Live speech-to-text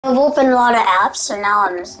I've opened a lot of apps, so now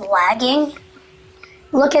I'm just lagging.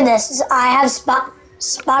 Look at this. I have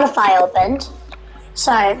Spotify opened.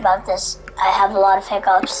 Sorry about this. I have a lot of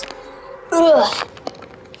hiccups. Ugh.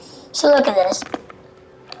 So look at this.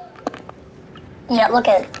 Yeah, look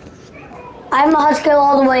at it. I have my HUD skill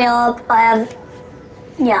all the way up. I have...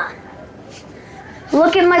 Yeah.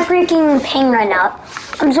 Look at my freaking ping right now.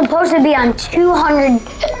 I'm supposed to be on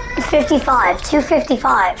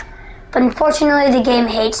 255. But unfortunately, the game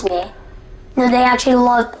hates me. No, they actually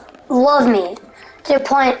love me. To the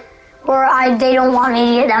point where they don't want me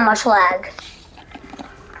to get that much lag.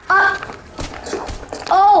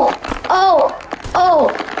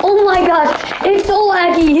 Oh my gosh, it's so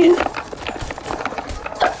laggy.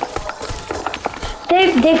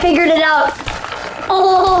 They figured it out.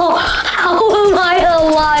 Oh, how am I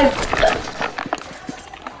alive?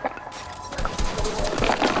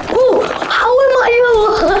 Oh, how am I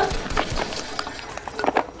alive?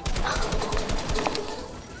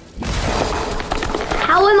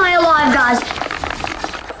 How am I alive, guys?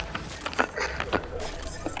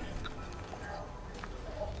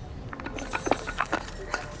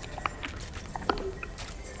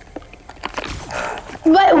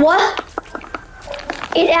 Wait, what?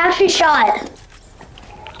 It actually shot.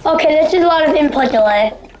 Okay, this is a lot of input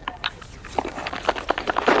delay.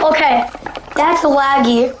 Okay, that's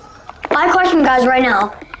laggy. My question, guys, right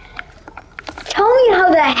now. Tell me how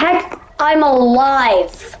the heck I'm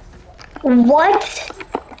alive. What?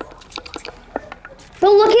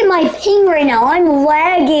 But look at my ping right now. I'm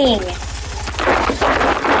lagging.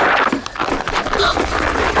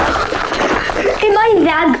 Am I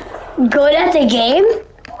that good at the game?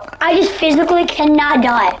 I just physically cannot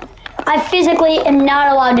die. I physically am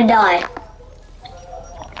not allowed to die.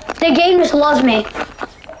 The game just loves me.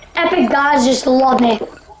 Epic gods just love me.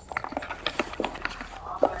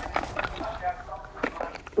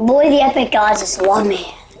 Boy, the epic gods just love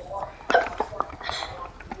me.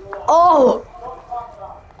 Oh!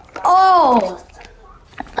 Oh!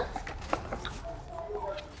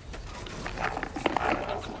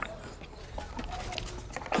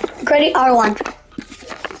 Ready? R1.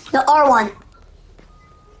 No, R1.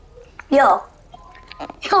 Yo,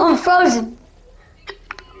 I'm frozen.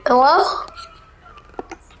 Hello?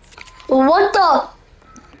 What the?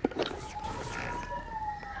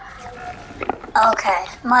 Okay,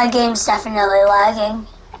 my game's definitely lagging.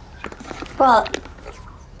 Bro,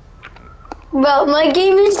 my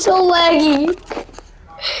game is so laggy.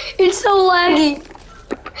 It's so laggy.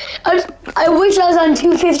 I wish I was on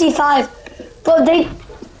 255, but they...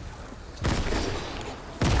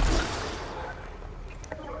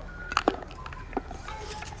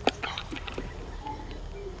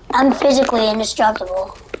 I'm physically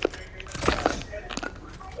indestructible.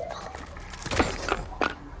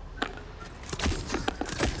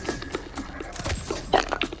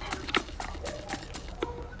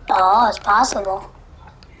 Oh, it's possible.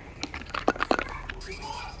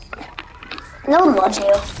 No one loves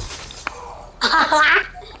you.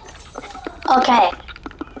 Okay,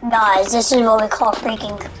 guys, this is what we call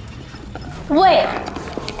freaking... Wait!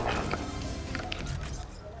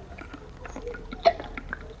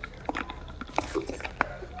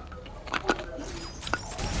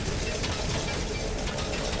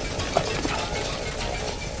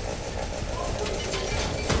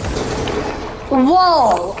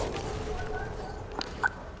 Whoa!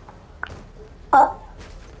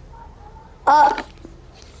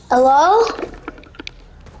 Hello?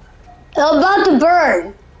 I'm about to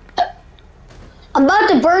burn. I'm about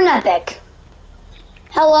to burn, Epic.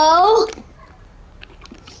 Hello?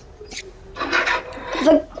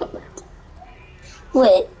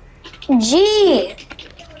 Wait. G.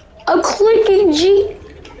 I'm clicking G.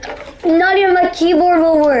 Not even my keyboard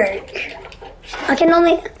will work. I can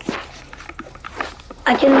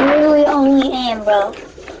literally only aim, bro.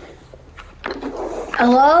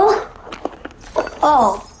 Hello?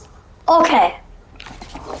 Oh. Okay.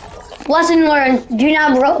 Lesson learned. Do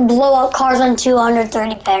not blow up cars on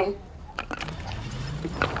 230 ping.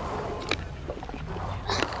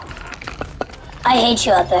 I hate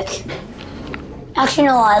you, Epic. Actually,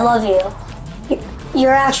 no, I love you.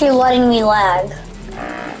 You're actually letting me lag.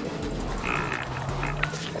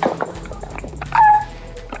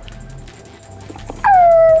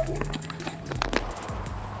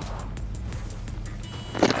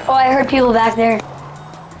 Oh, I heard people back there.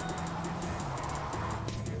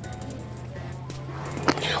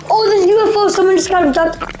 Oh, this UFO, someone just got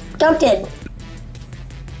abducted.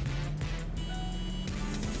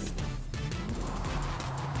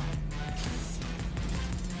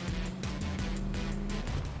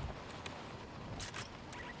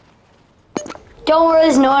 Don't worry,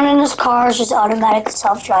 there's no one in this car. It's just automatic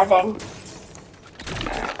self-driving.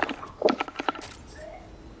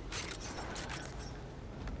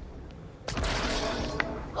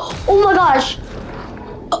 Oh my gosh!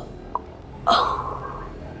 Oh!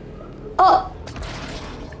 Oh!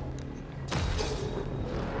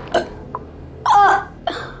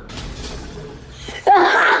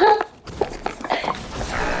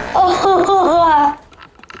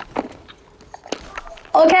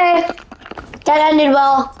 Okay, that ended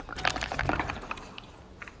well.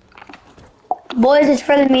 Boys, it's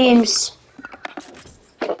for the memes.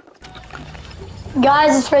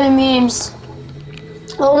 Guys, it's for the memes.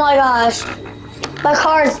 Oh my gosh. My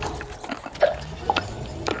car's...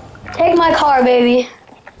 Take my car, baby.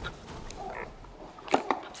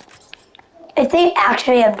 If they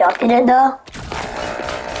actually abducted it, though.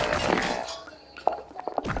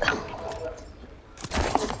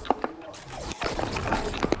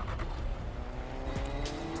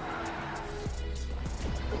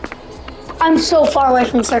 I'm so far away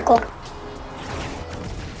from the circle.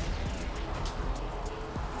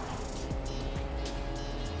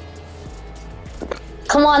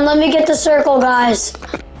 Come on, let me get the circle, guys.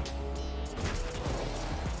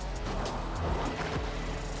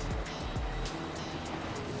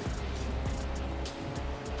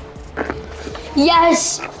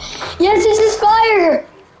 Yes! Yes, it's his fire!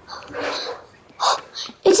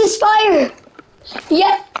 It's his fire!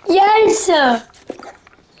 Yeah, yes!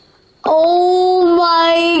 Oh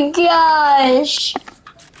my gosh!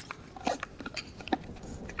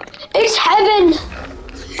 It's heaven!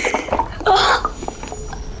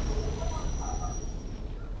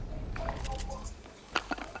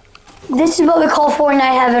 This is what we call Fortnite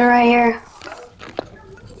heaven right here.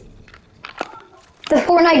 The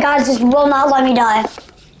Fortnite gods just will not let me die.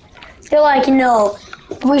 They're like, no,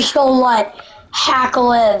 we shall let Hack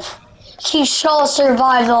live. He shall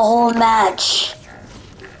survive the whole match.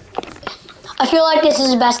 I feel like this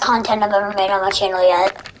is the best content I've ever made on my channel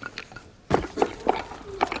yet.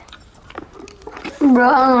 Bro,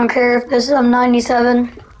 I don't care if this is I'm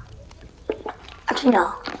 97. Actually,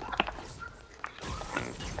 no.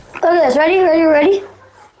 Look at this. Ready? Ready? Ready?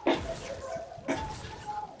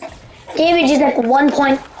 The image is like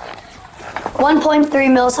 1.3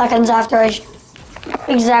 milliseconds after I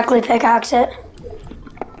exactly pickaxe it.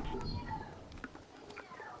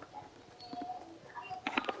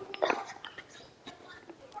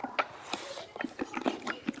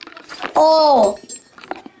 Oh!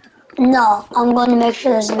 No, I'm going to make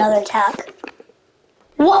sure there's another attack.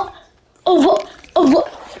 What? Oh, what? Oh, what?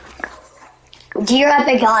 Dear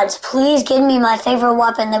Epic Gods, please give me my favorite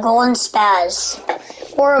weapon, the Golden Spaz.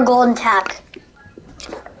 Or a Golden Tack.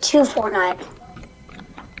 To Fortnite.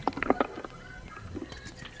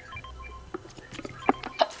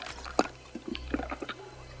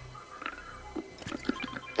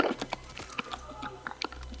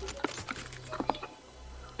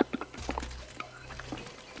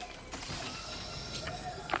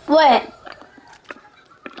 Wait.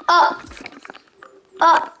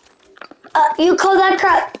 You call that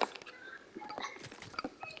crap?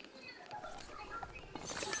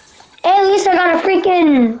 Hey, at least I got a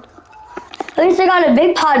freaking... At least I got a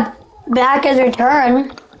big pod back as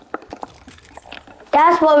return.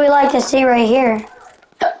 That's what we like to see right here.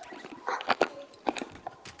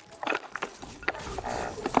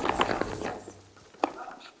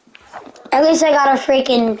 At least I got a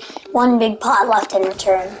freaking one big pot left in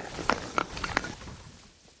return.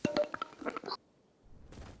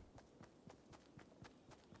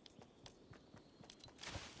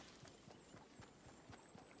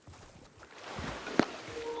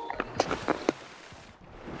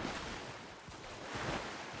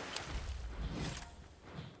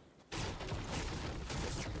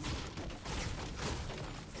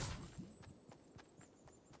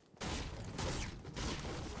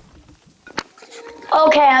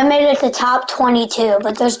 Okay, I made it to top 22,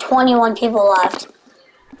 but there's 21 people left.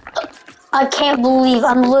 I can't believe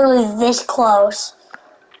I'm literally this close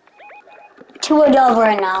to a dub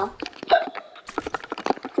right now.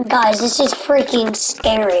 Guys, this is freaking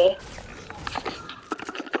scary.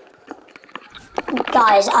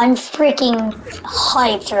 Guys, I'm freaking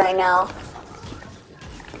hyped right now.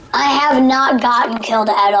 I have not gotten killed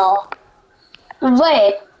at all.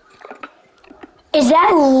 Wait. Is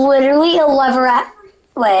that literally a lever at...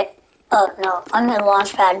 Wait. Oh, no. I'm in the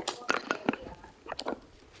launch pad.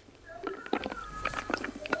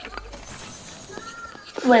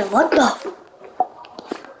 Wait, what the...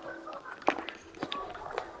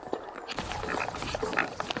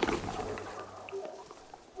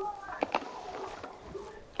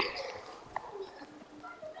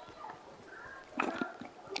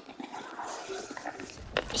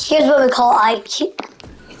 Here's what we call IQ.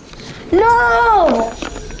 No!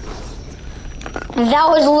 That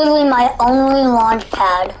was literally my only launch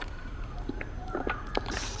pad.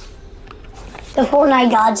 The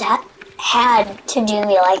Fortnite gods had to do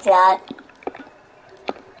me like that.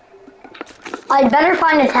 I'd better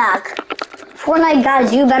find a tack. Fortnite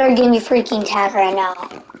gods, you better give me freaking tack right now.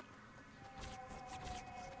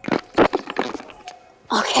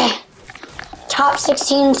 Okay. Top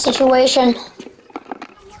 16 situation.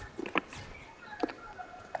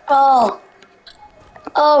 Oh.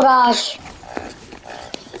 Oh gosh.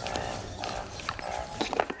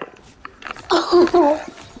 Oh.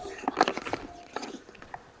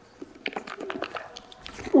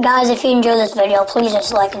 Guys, if you enjoyed this video, please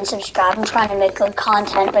just like and subscribe. I'm trying to make good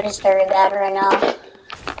content, but it's very bad right now.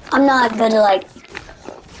 I'm not good to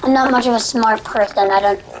I'm not much of a smart person.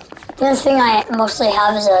 The only thing I mostly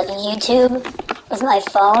have is a YouTube with my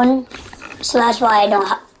phone. So that's why I don't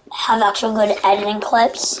have actual good editing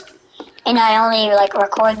clips. And I only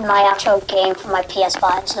record my actual game from my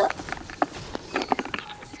PS5. So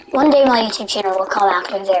one day my YouTube channel will come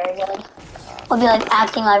actually very good. I'll be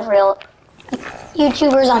acting like real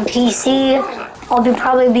YouTubers on PC. I'll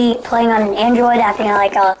probably be playing on an Android, acting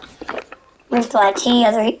like a Mr.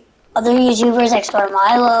 IT, other YouTubers like Star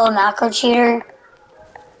Milo, Macro Cheater.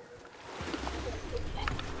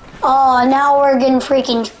 Oh, now we're getting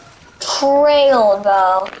freaking trailed,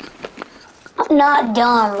 bro. I'm not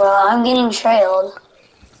dumb, bro. I'm getting trailed.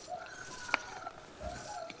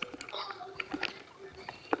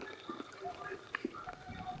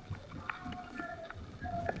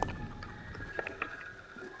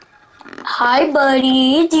 Hi,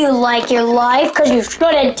 buddy. Do you like your life? Because you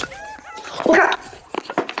shouldn't. Okay.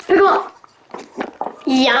 Come on.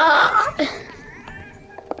 Yeah.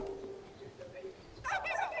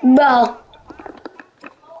 Bro.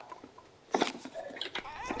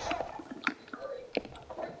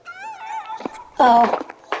 Oh.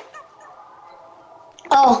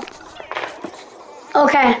 Oh.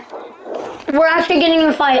 Okay. We're actually getting in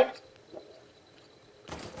a fight.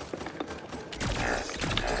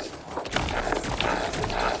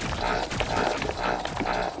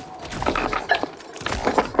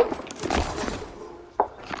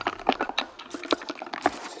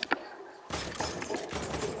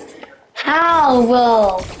 How,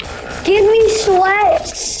 bro? Give me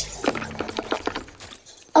sweats.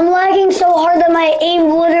 I'm lagging so hard that my aim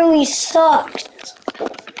literally sucks.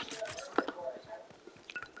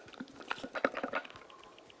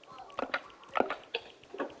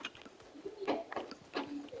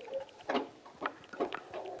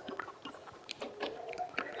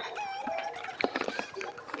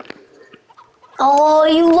 Oh,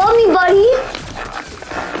 you love me, buddy.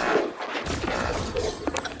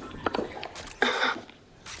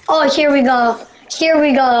 Oh, here we go. Here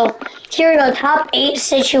we go. Here we go. Top 8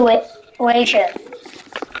 situation.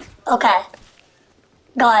 Okay.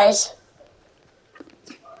 Guys.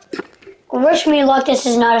 Wish me luck this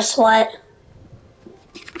is not a sweat.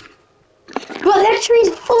 Bro, that tree's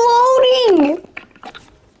floating!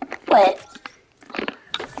 Wait.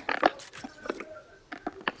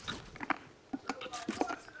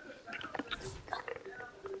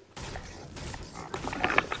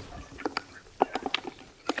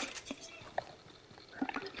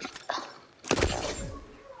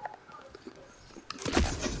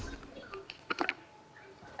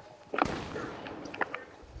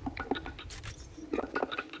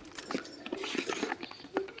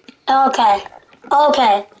 Okay.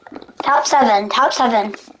 Okay. Top 7. Top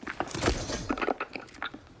 7.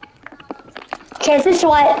 Okay, this is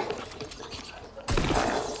what.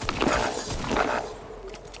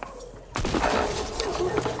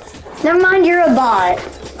 Never mind, you're a bot.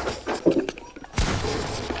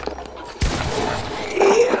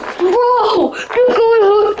 Bro!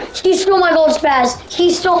 He stole my gold spaz. He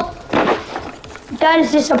stole. That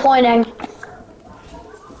is disappointing.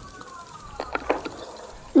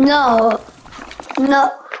 No.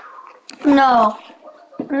 No. No.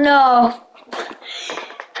 No.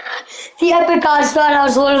 The epic gods thought I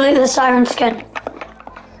was literally the siren skin.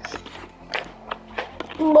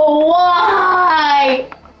 But why?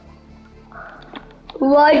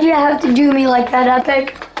 Why'd you have to do me like that,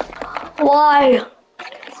 Epic? Why?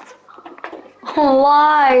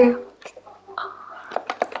 Why?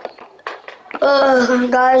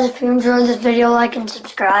 Guys, if you enjoyed this video, like and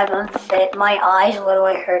subscribe. My eyes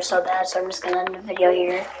literally hurt so bad, so I'm just gonna end the video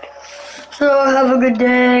here. So have a good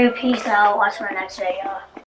day. Peace out. Watch my next video.